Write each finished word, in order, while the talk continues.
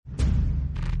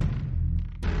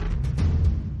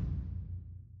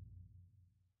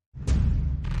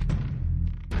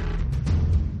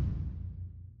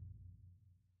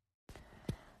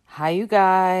Hi, you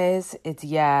guys. It's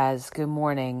Yaz. Good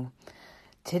morning.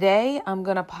 Today, I'm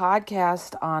going to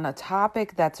podcast on a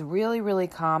topic that's really, really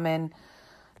common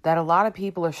that a lot of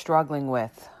people are struggling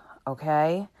with,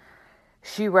 okay?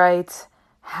 She writes,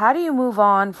 how do you move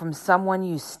on from someone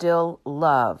you still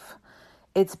love?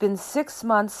 It's been 6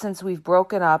 months since we've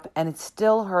broken up, and it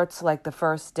still hurts like the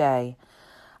first day.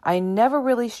 I never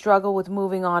really struggle with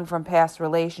moving on from past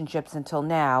relationships until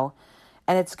now,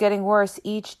 and it's getting worse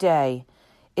each day.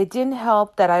 It didn't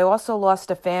help that I also lost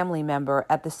a family member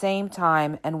at the same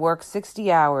time and worked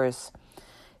 60 hours.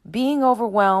 Being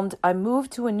overwhelmed, I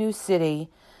moved to a new city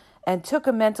and took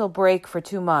a mental break for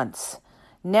 2 months.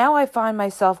 Now I find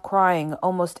myself crying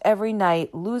almost every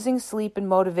night, losing sleep and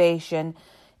motivation,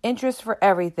 interest for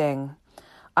everything.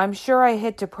 I'm sure I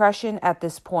hit depression at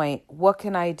this point. What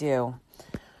can I do?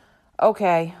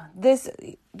 Okay, this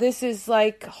is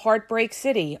like Heartbreak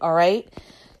City, all right?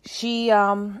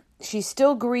 She's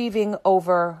still grieving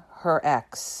over her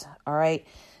ex, all right?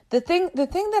 The thing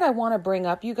that I want to bring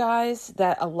up, you guys,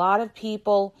 that a lot of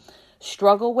people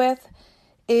struggle with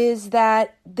is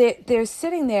that they're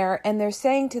sitting there and they're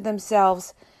saying to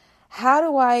themselves, how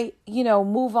do I,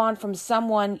 move on from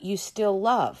someone you still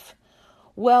love?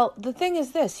 Well, the thing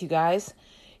is this, you guys,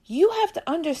 you have to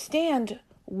understand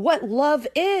what love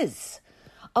is.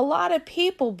 A lot of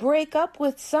people break up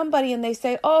with somebody and they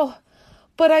say, oh,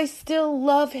 but I still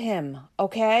love him,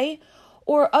 okay?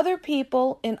 Or other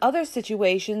people in other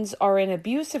situations are in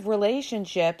abusive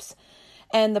relationships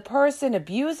and the person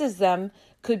abuses them,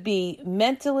 could be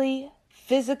mentally,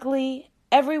 physically,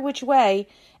 every which way,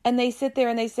 and they sit there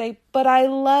and they say, but I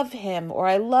love him or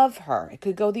I love her. It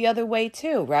could go the other way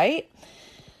too, right?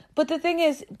 But the thing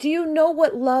is, do you know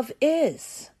what love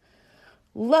is?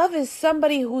 Love is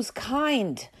somebody who's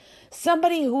kind,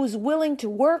 somebody who's willing to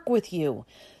work with you,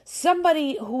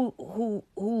 somebody who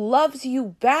loves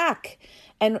you back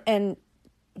and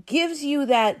gives you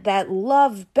that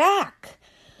love back.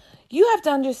 You have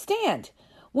to understand,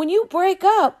 when you break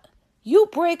up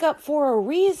for a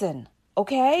reason,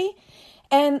 okay?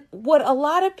 And what a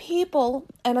lot of people,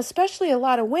 and especially a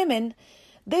lot of women,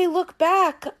 they look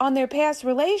back on their past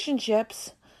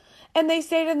relationships and they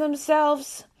say to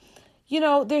themselves,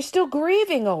 they're still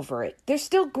grieving over it.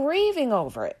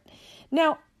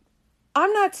 Now,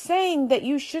 I'm not saying that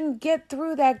you shouldn't get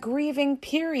through that grieving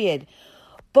period,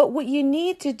 but what you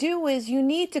need to do is you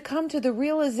need to come to the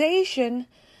realization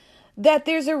that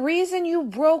there's a reason you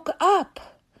broke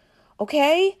up,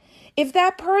 okay? If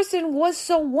that person was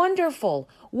so wonderful,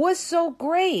 was so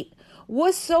great,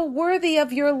 was so worthy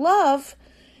of your love,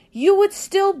 you would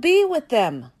still be with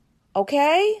them,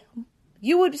 okay?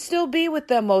 You would still be with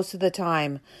them most of the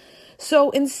time.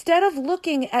 So instead of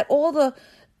looking at all the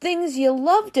things you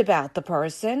loved about the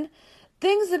person,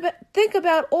 think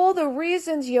about all the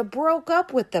reasons you broke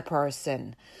up with the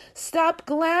person. Stop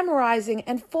glamorizing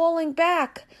and falling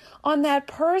back on that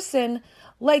person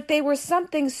like they were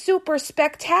something super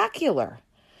spectacular.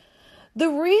 The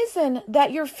reason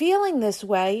that you're feeling this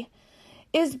way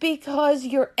is because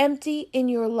you're empty in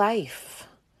your life.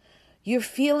 You're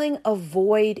feeling a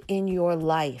void in your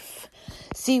life.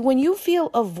 See, when you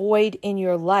feel a void in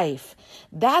your life,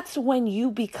 that's when you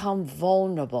become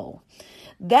vulnerable.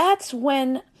 That's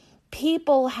when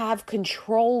people have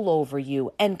control over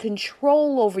you and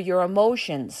control over your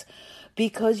emotions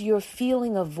because you're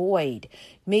feeling a void.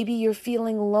 Maybe you're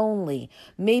feeling lonely.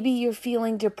 Maybe you're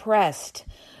feeling depressed.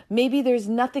 Maybe there's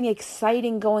nothing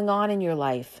exciting going on in your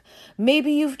life.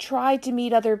 Maybe you've tried to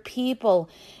meet other people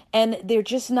and they're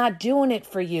just not doing it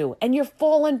for you and you're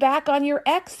falling back on your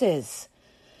exes.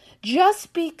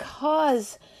 Just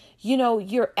because,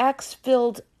 your ex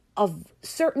filled a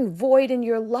certain void in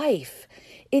your life,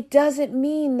 it doesn't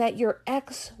mean that your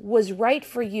ex was right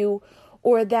for you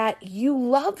or that you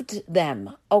loved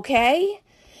them, okay?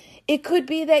 It could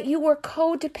be that you were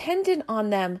codependent on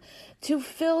them to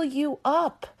fill you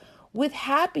up with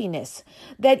happiness,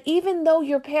 that even though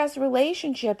your past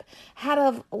relationship had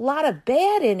a lot of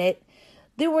bad in it,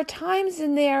 there were times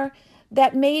in there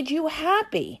that made you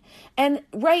happy. And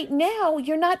right now,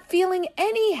 you're not feeling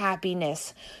any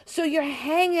happiness. So you're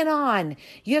hanging on.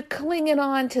 You're clinging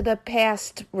on to the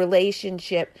past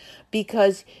relationship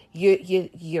because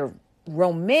you're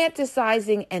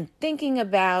romanticizing and thinking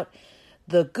about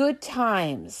the good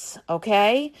times,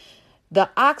 okay? The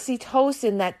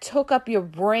oxytocin that took up your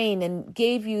brain and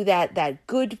gave you that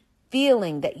good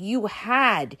feeling that you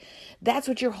had. That's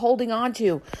what you're holding on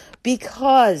to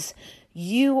because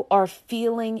you are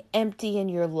feeling empty in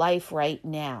your life right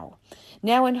now.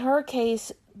 Now, in her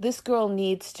case, this girl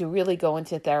needs to really go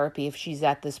into therapy if she's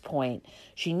at this point.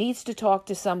 She needs to talk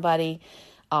to somebody.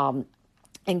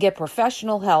 And and get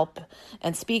professional help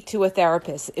and speak to a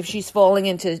therapist if she's falling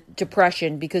into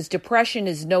depression, because depression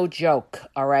is no joke,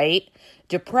 all right?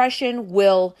 Depression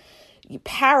will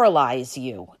paralyze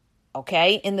you,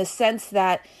 okay? In the sense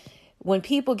that when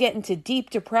people get into deep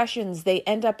depressions, they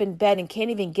end up in bed and can't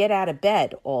even get out of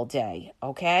bed all day,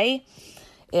 okay?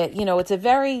 It's a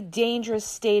very dangerous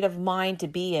state of mind to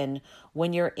be in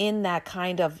when you're in that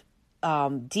kind of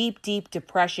deep, deep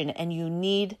depression and you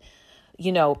need,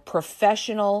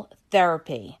 professional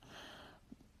therapy.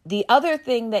 The other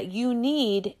thing that you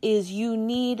need is you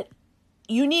need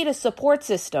a support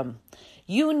system.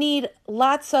 You need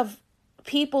lots of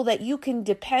people that you can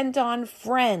depend on,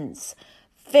 friends,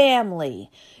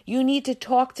 family. You need to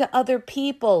talk to other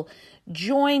people,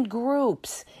 join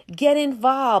groups, get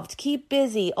involved, keep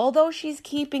busy. Although she's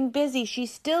keeping busy, she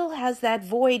still has that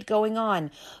void going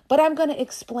on. But I'm going to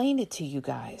explain it to you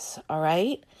guys, all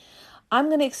right? I'm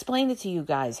going to explain it to you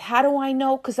guys. How do I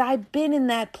know? Because I've been in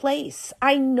that place.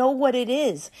 I know what it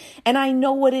is. And I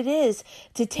know what it is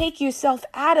to take yourself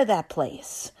out of that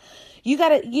place. You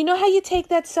know how you take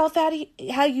yourself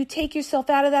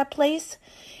out of that place?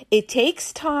 It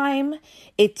takes time.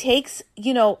 It takes,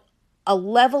 a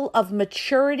level of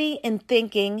maturity in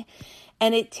thinking,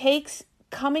 and it takes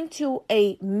coming to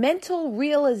a mental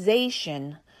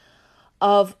realization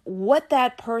of what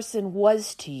that person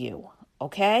was to you,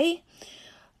 okay?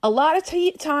 A lot of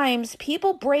times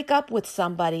people break up with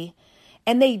somebody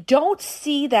and they don't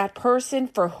see that person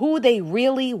for who they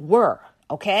really were,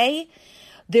 okay?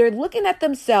 They're looking at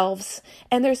themselves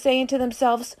and they're saying to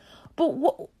themselves, but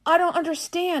I don't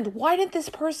understand. Why didn't this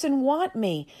person want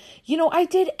me? I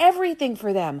did everything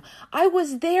for them. I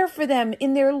was there for them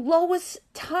in their lowest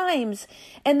times,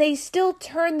 and they still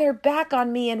turned their back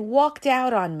on me and walked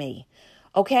out on me.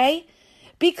 Okay?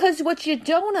 Because what you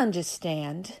don't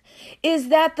understand is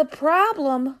that the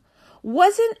problem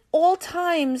wasn't all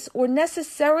times or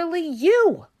necessarily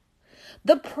you.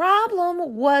 The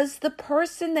problem was the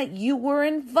person that you were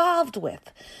involved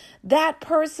with. That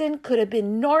person could have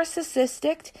been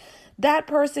narcissistic. That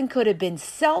person could have been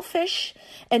selfish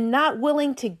and not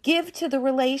willing to give to the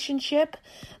relationship.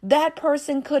 That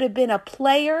person could have been a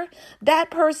player.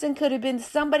 That person could have been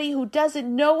somebody who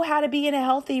doesn't know how to be in a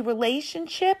healthy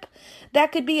relationship.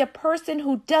 That could be a person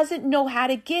who doesn't know how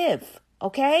to give,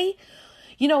 okay?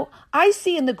 I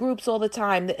see in the groups all the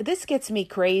time, this gets me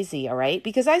crazy, all right?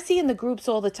 Because I see in the groups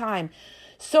all the time,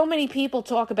 so many people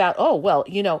talk about,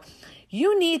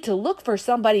 you need to look for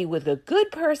somebody with a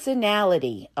good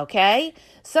personality, okay?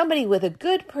 Somebody with a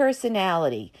good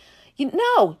personality.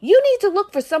 No, you need to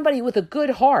look for somebody with a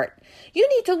good heart. You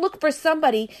need to look for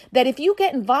somebody that if you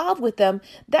get involved with them,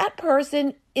 that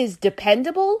person is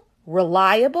dependable,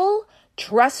 reliable,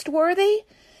 trustworthy.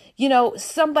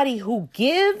 Somebody who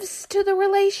gives to the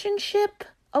relationship,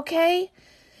 okay?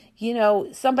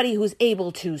 Somebody who's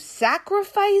able to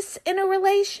sacrifice in a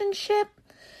relationship.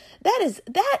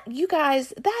 You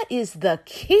guys, that is the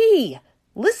key.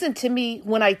 Listen to me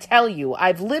when I tell you,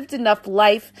 I've lived enough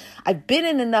life. I've been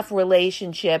in enough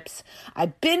relationships.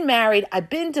 I've been married. I've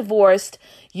been divorced.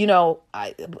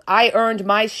 I earned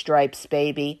my stripes,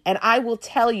 baby. And I will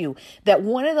tell you that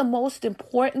one of the most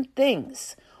important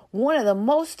things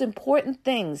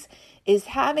is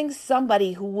having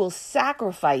somebody who will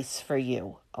sacrifice for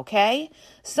you, okay?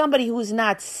 Somebody who's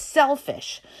not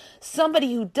selfish.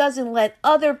 Somebody who doesn't let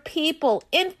other people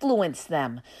influence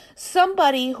them.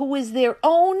 Somebody who is their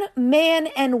own man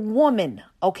and woman,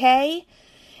 okay?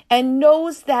 And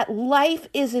knows that life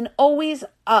isn't always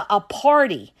a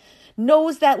party.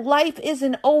 Knows that life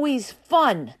isn't always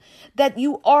fun, that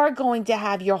you are going to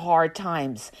have your hard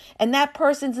times. And that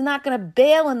person's not going to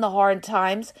bail in the hard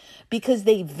times because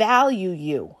they value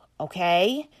you,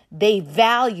 okay? They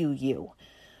value you.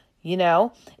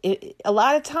 A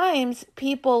lot of times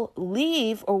people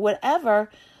leave or whatever,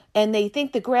 and they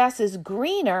think the grass is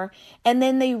greener, and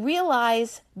then they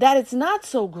realize that it's not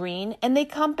so green, and they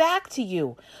come back to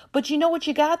you. But you know what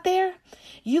you got there?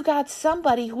 You got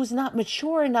somebody who's not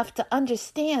mature enough to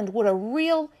understand what a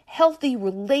real healthy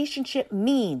relationship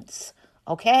means,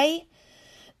 okay?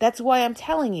 That's why I'm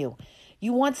telling you.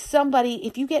 You want somebody,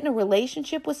 if you get in a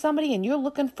relationship with somebody and you're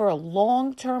looking for a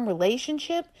long-term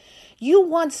relationship, you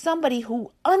want somebody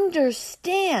who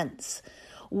understands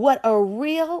what a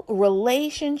real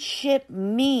relationship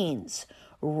means.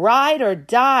 Ride or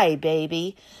die,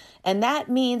 baby. And that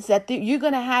means that you're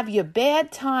going to have your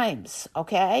bad times,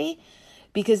 okay?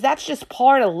 Because that's just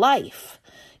part of life.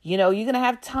 You're going to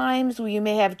have times where you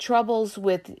may have troubles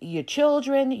with your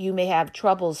children. You may have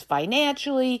troubles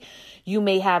financially. You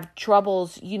may have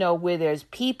troubles, where there's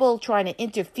people trying to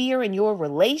interfere in your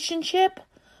relationship.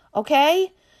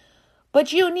 Okay?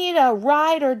 But you need a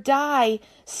ride or die,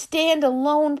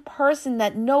 stand-alone person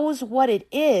that knows what it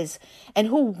is and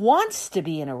who wants to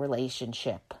be in a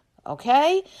relationship.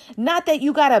 Okay? Not that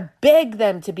you got to beg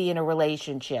them to be in a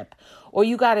relationship or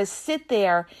you got to sit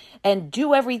there and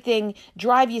do everything,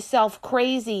 drive yourself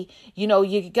crazy. You know,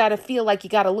 you got to feel like you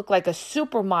got to look like a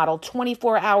supermodel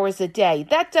 24 hours a day.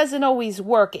 That doesn't always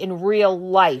work in real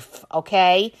life,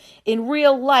 okay? In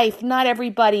real life, not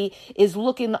everybody is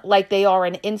looking like they are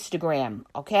on Instagram,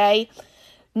 okay?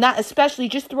 Not especially,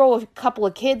 just throw a couple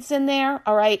of kids in there,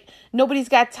 all right? Nobody's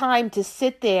got time to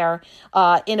sit there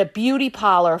in a beauty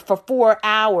parlor for 4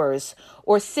 hours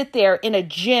or sit there in a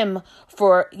gym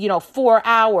for, 4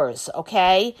 hours,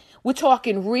 okay? We're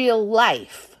talking real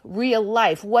life,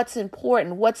 what's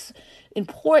important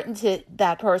to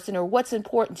that person or what's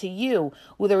important to you,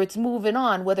 whether it's moving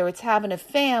on, whether it's having a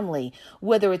family,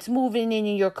 whether it's moving in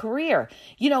your career.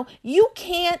 You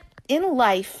can't in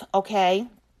life, okay?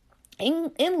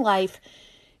 In life,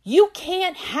 you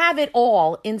can't have it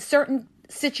all in certain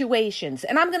situations.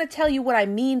 And I'm going to tell you what I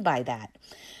mean by that.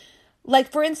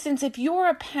 Like, for instance, if you're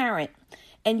a parent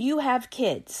and you have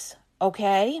kids,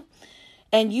 okay,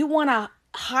 and you want a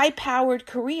high-powered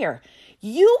career,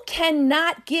 you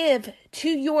cannot give to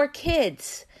your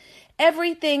kids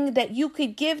everything that you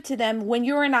could give to them when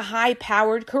you're in a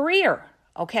high-powered career,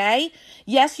 okay?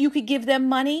 Yes, you could give them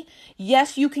money.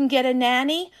 Yes, you can get a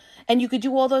nanny. And you could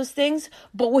do all those things,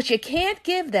 but what you can't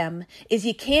give them is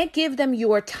you can't give them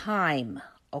your time,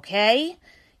 okay?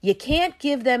 You can't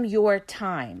give them your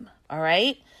time, all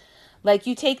right? Like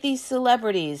you take these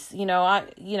celebrities,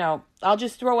 I'll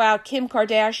just throw out Kim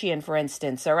Kardashian, for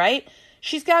instance, all right?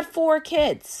 She's got 4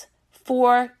 kids,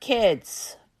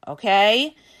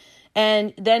 okay?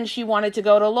 And then she wanted to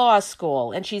go to law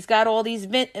school, and she's got all these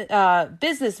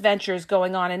business ventures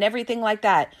going on and everything like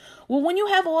that. Well, when you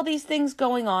have all these things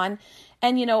going on,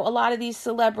 and, a lot of these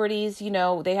celebrities,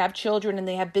 they have children and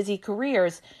they have busy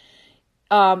careers,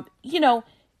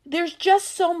 there's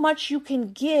just so much you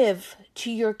can give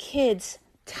to your kids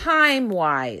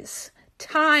time-wise,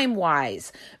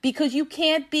 because you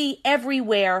can't be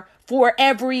everywhere for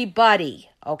everybody,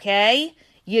 okay?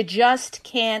 You just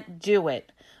can't do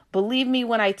it. Believe me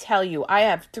when I tell you, I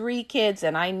have 3 kids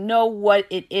and I know what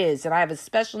it is. And I have a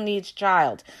special needs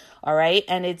child, all right?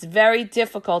 And it's very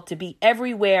difficult to be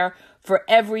everywhere for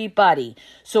everybody.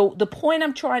 So the point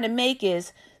I'm trying to make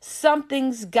is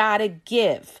something's got to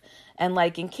give. And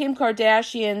like in Kim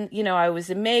Kardashian, I was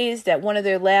amazed at one of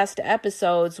their last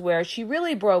episodes where she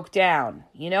really broke down.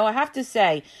 I have to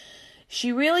say,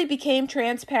 she really became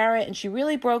transparent and she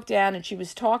really broke down and she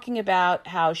was talking about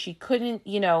how she couldn't,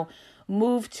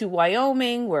 moved to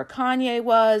Wyoming where Kanye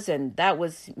was, and that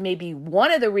was maybe one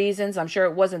of the reasons. I'm sure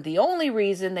it wasn't the only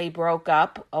reason they broke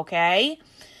up, okay?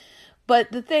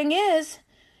 But the thing is,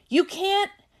 you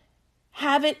can't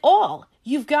have it all.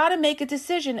 You've got to make a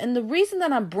decision. And the reason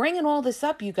that I'm bringing all this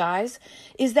up, you guys,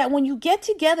 is that when you get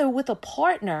together with a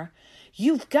partner,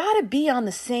 you've got to be on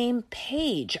the same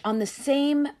page, on the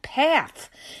same path.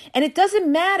 And it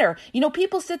doesn't matter.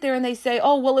 People sit there and they say,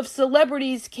 oh, well, if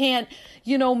celebrities can't,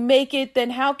 make it,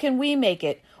 then how can we make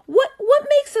it? What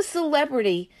makes a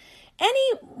celebrity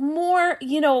any more,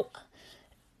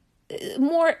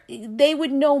 they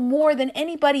would know more than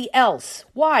anybody else.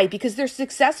 Why? Because they're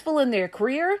successful in their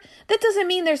career? That doesn't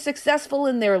mean they're successful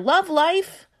in their love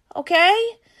life,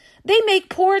 okay? They make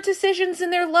poor decisions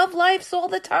in their love lives all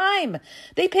the time.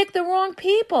 They pick the wrong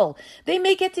people. They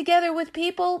may get together with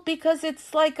people because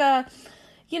it's like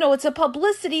it's a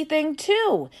publicity thing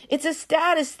too. It's a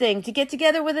status thing to get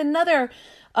together with another,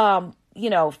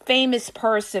 famous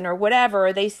person or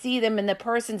whatever. They see them and the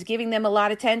person's giving them a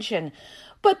lot of attention,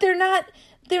 but they're not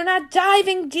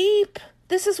diving deep.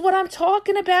 This is what I'm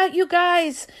talking about, you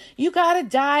guys. You got to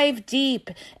dive deep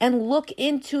and look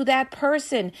into that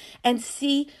person and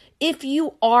see if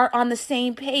you are on the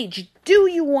same page. Do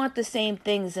you want the same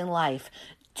things in life?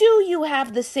 Do you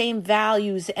have the same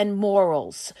values and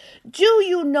morals? Do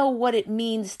you know what it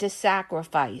means to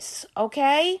sacrifice?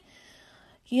 Okay?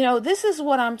 This is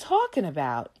what I'm talking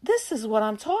about.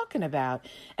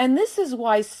 And this is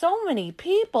why so many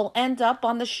people end up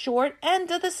on the short end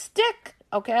of the stick,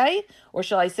 okay? Or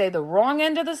shall I say the wrong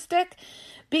end of the stick?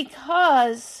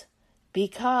 Because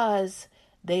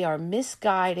they are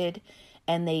misguided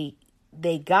and they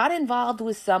got involved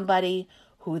with somebody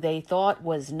who they thought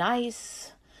was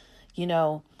nice.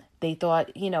 They thought,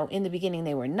 in the beginning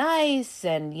they were nice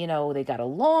and, they got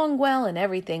along well and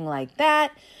everything like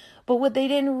that. But what they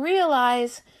didn't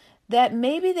realize that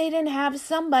maybe they didn't have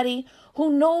somebody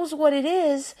who knows what it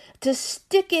is to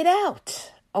stick it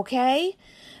out, okay?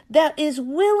 that is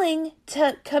willing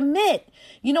to commit.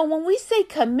 You know, when we say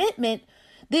commitment,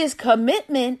 there's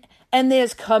commitment and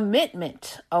there's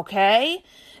commitment, okay?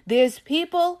 There's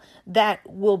people that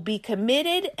will be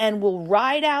committed and will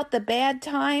ride out the bad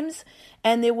times,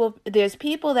 and there's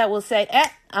people that will say,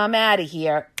 I'm out of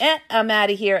here. I'm out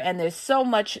of here. And there's so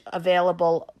much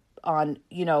available on,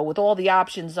 with all the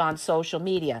options on social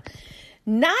media.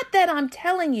 Not that I'm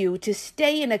telling you to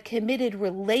stay in a committed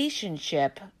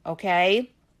relationship,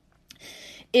 okay?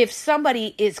 If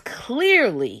somebody is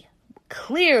clearly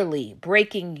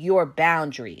breaking your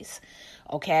boundaries,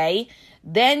 okay,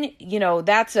 then,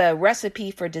 that's a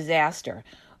recipe for disaster.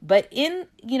 But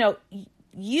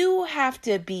you have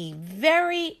to be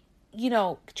very,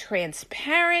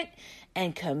 transparent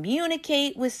and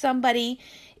communicate with somebody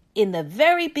in the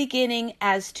very beginning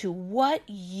as to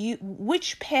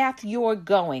which path you're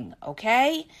going,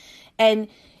 okay? And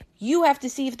you have to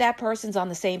see if that person's on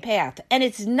the same path. And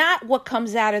it's not what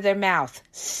comes out of their mouth.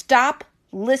 Stop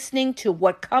listening to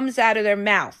what comes out of their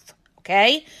mouth,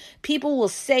 okay? People will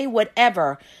say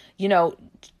whatever,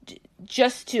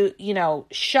 just to,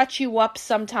 shut you up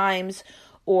sometimes,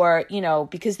 or,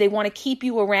 because they want to keep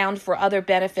you around for other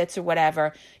benefits or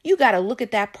whatever. You got to look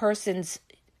at that person's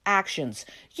actions.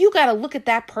 You got to look at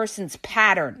that person's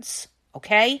patterns,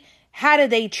 okay? How do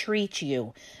they treat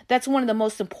you? That's one of the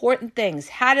most important things.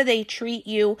 How do they treat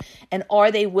you, and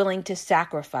are they willing to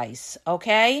sacrifice,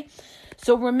 okay?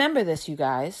 So remember this, you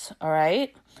guys, all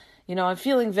right? I'm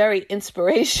feeling very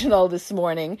inspirational this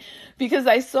morning because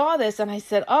I saw this and I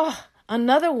said, oh,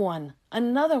 another one,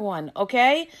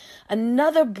 okay?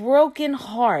 Another broken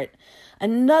heart,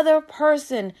 another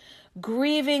person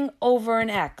grieving over an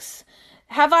ex.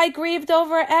 Have I grieved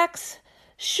over ex?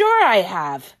 Sure I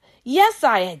have. Yes,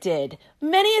 I did.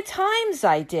 Many a times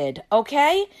I did,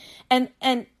 okay? And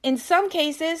in some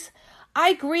cases,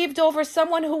 I grieved over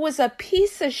someone who was a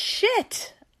piece of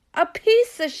shit. A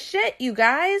piece of shit, you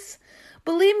guys.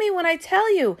 Believe me when I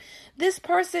tell you, this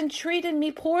person treated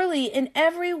me poorly in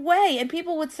every way. And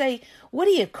people would say, what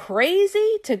are you,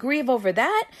 crazy to grieve over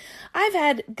that? I've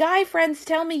had guy friends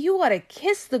tell me, you ought to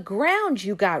kiss the ground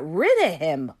you got rid of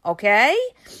him, okay?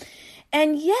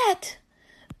 And yet,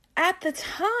 at the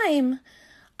time,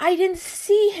 I didn't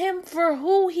see him for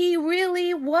who he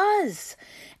really was.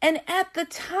 And at the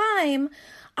time,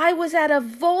 I was at a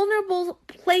vulnerable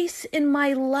place in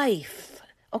my life,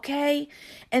 okay?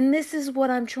 And this is what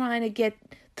I'm trying to get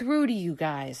through to you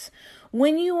guys.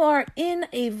 When you are in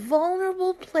a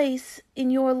vulnerable place in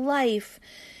your life,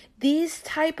 these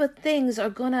type of things are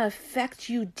going to affect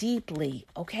you deeply,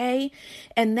 okay?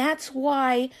 And that's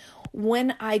why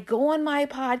when I go on my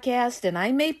podcast, and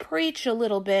I may preach a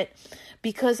little bit,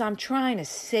 because I'm trying to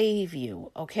save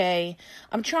you, okay?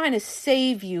 I'm trying to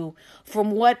save you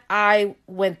from what I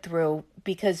went through,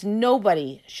 because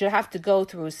nobody should have to go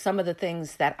through some of the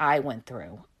things that I went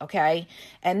through, okay?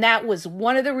 And that was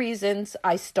one of the reasons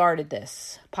I started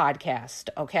this podcast,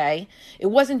 okay? It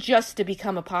wasn't just to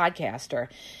become a podcaster.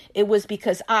 It was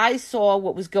because I saw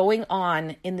what was going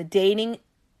on in the dating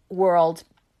world,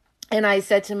 and I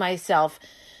said to myself,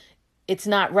 it's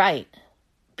not right.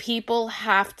 People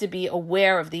have to be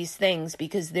aware of these things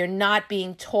because they're not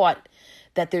being taught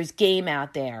that there's game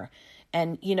out there.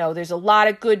 And, there's a lot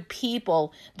of good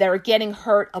people that are getting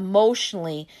hurt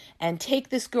emotionally. And take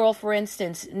this girl, for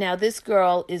instance. Now, this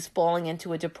girl is falling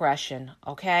into a depression,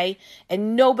 okay?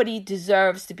 And nobody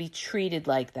deserves to be treated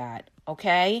like that,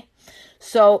 okay?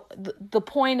 So the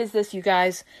point is this, you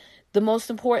guys. The most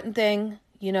important thing,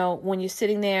 when you're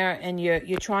sitting there and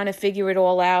you're trying to figure it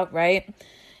all out, right?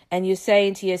 And you're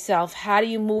saying to yourself, how do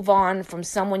you move on from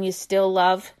someone you still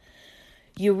love?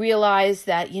 You realize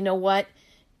that, what?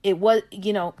 It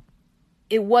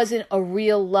wasn't a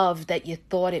real love that you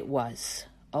thought it was,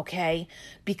 okay?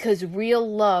 Because real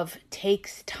love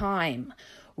takes time.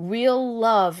 Real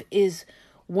love is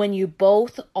when you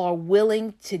both are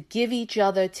willing to give each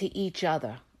other to each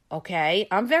other, okay?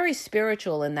 I'm very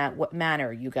spiritual in that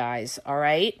manner, you guys, all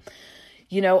right?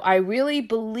 I really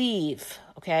believe,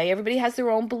 okay, everybody has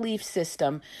their own belief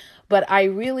system, but I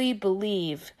really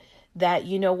believe that,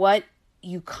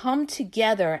 you come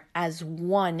together as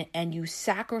one and you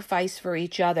sacrifice for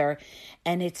each other,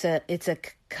 and it's a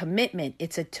commitment.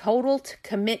 It's a total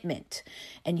commitment,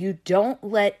 and you don't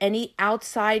let any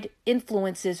outside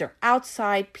influences or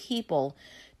outside people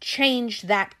change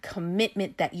that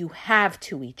commitment that you have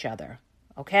to each other,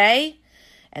 okay?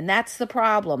 And that's the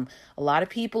problem. A lot of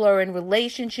people are in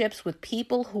relationships with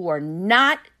people who are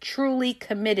not truly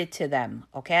committed to them,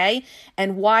 okay?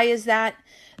 And why is that?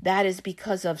 That is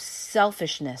because of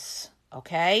selfishness,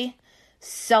 okay?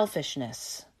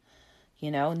 Selfishness.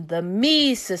 The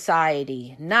me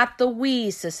society, not the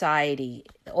we society.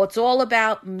 It's all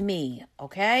about me,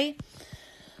 okay?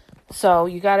 So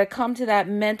you got to come to that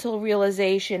mental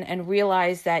realization and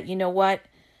realize that, you know what?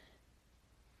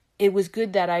 It was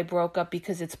good that I broke up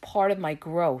because it's part of my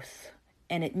growth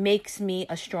and it makes me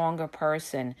a stronger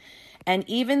person. And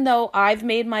even though I've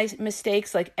made my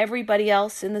mistakes like everybody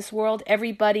else in this world,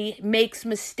 everybody makes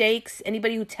mistakes.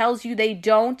 Anybody who tells you they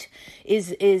don't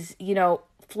is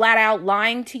flat out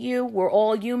lying to you. We're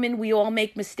all human. We all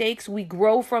make mistakes. We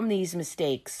grow from these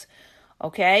mistakes.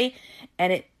 Okay?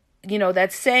 And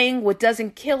that saying, what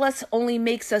doesn't kill us only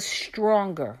makes us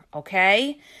stronger.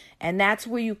 Okay? And that's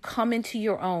where you come into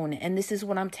your own. And this is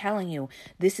what I'm telling you.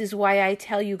 This is why I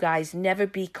tell you guys, never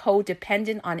be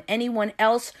codependent on anyone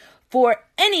else for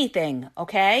anything.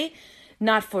 Okay?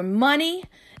 Not for money,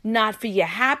 not for your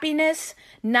happiness,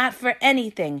 not for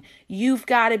anything. You've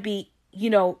got to be,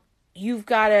 you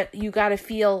got to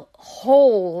feel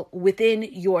whole within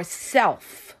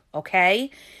yourself, okay?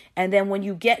 And then when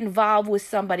you get involved with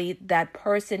somebody, that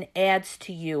person adds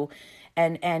to you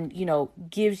and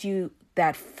gives you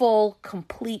that full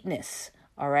completeness,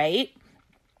 all right?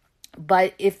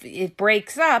 But if it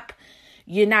breaks up,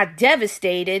 you're not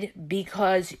devastated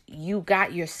because you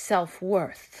got your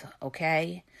self-worth,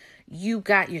 okay? You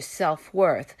got your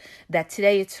self-worth. That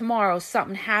today or tomorrow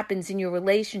something happens in your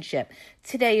relationship.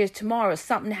 Today or tomorrow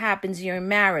something happens in your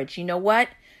marriage. You know what?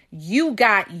 You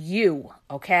got you,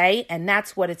 okay? And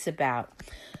that's what it's about.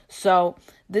 So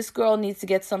this girl needs to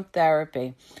get some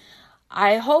therapy.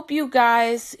 I hope you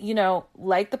guys,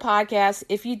 like the podcast.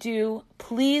 If you do,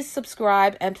 please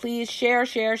subscribe and please share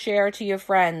to your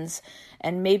friends.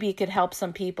 And maybe it could help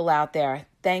some people out there.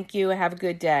 Thank you and have a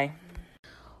good day.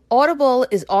 Audible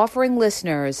is offering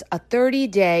listeners a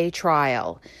 30-day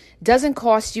trial. Doesn't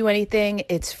cost you anything.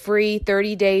 It's free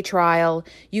 30-day trial.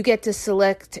 You get to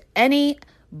select any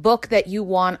book that you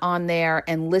want on there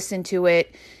and listen to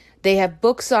it. They have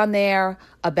books on there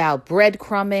about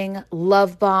breadcrumbing,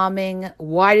 love bombing,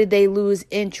 why did they lose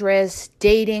interest,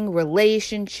 dating,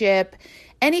 relationship,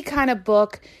 any kind of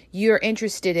book you're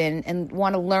interested in and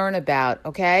want to learn about,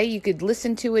 okay? You could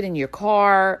listen to it in your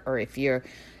car or if you're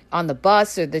on the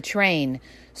bus or the train.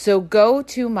 So go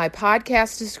to my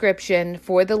podcast description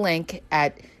for the link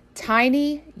at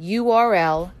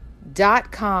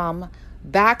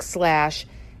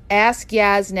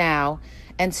tinyurl.com/AskYazNow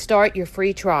and start your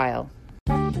free trial.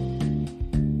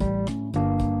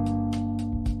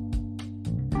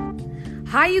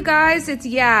 Hi, you guys, it's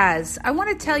Yaz. I want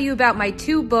to tell you about my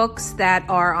 2 books that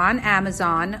are on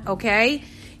Amazon, okay?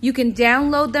 You can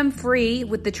download them free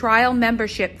with the trial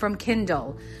membership from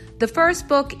Kindle. The first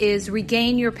book is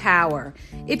Regain Your Power.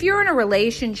 If you're in a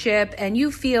relationship and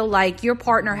you feel like your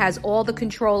partner has all the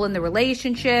control in the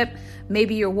relationship,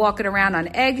 maybe you're walking around on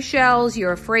eggshells,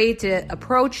 you're afraid to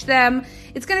approach them,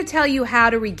 it's going to tell you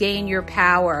how to regain your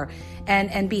power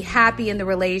and be happy in the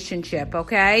relationship,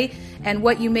 okay? And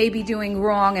what you may be doing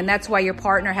wrong, and that's why your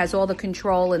partner has all the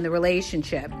control in the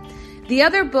relationship. The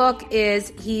other book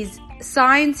is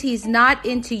Signs He's Not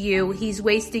Into You, He's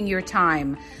Wasting Your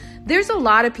Time. There's a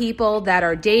lot of people that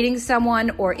are dating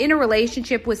someone or in a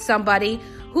relationship with somebody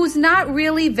who's not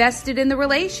really vested in the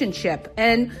relationship.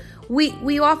 And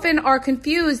we often are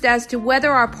confused as to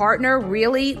whether our partner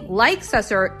really likes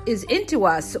us or is into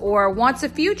us or wants a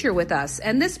future with us.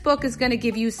 And this book is going to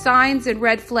give you signs and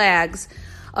red flags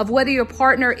of whether your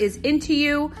partner is into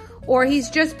you or he's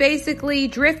just basically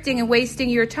drifting and wasting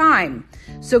your time.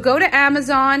 So go to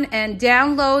Amazon and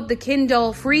download the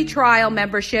Kindle free trial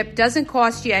membership. Doesn't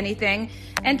cost you anything.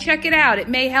 And check it out. It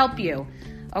may help you.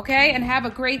 Okay? And have a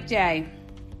great day.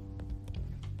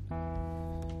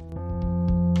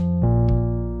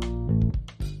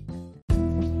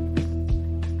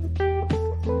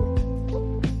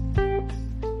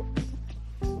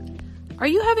 Are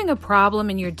you having a problem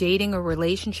in your dating or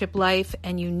relationship life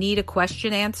and you need a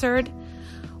question answered?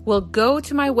 Well, go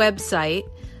to my website.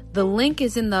 The link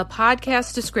is in the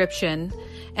podcast description,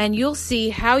 and you'll see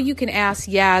how you can ask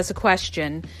Yaz a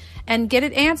question and get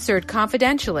it answered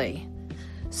confidentially.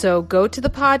 So go to the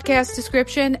podcast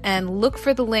description and look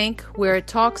for the link where it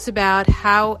talks about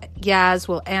how Yaz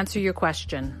will answer your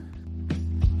question.